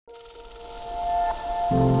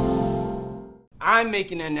I'm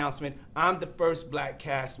making an announcement. I'm the first black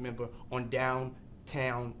cast member on Downton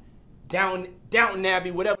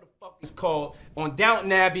Abbey, whatever the fuck it's called, on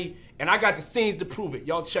Downton Abbey, and I got the scenes to prove it.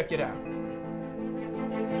 Y'all check it out.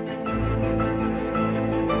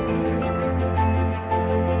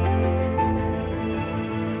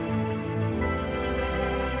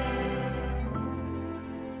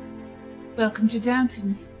 Welcome to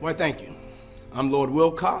Downton. Why, thank you. I'm Lord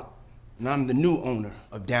Wilcott, and I'm the new owner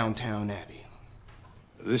of Downton Abbey.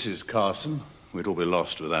 This is Carson. We'd all be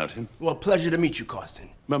lost without him. Well, pleasure to meet you, Carson.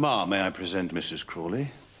 Mamma, may I present Mrs.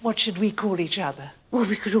 Crawley? What should we call each other? Well,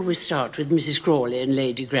 we could always start with Mrs. Crawley and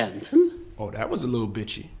Lady Grantham. Oh, that was a little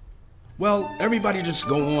bitchy. Well, everybody just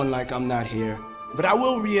go on like I'm not here. But I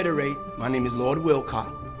will reiterate, my name is Lord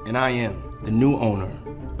Wilcott, and I am the new owner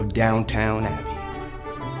of Downton Abbey.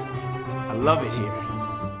 I love it here.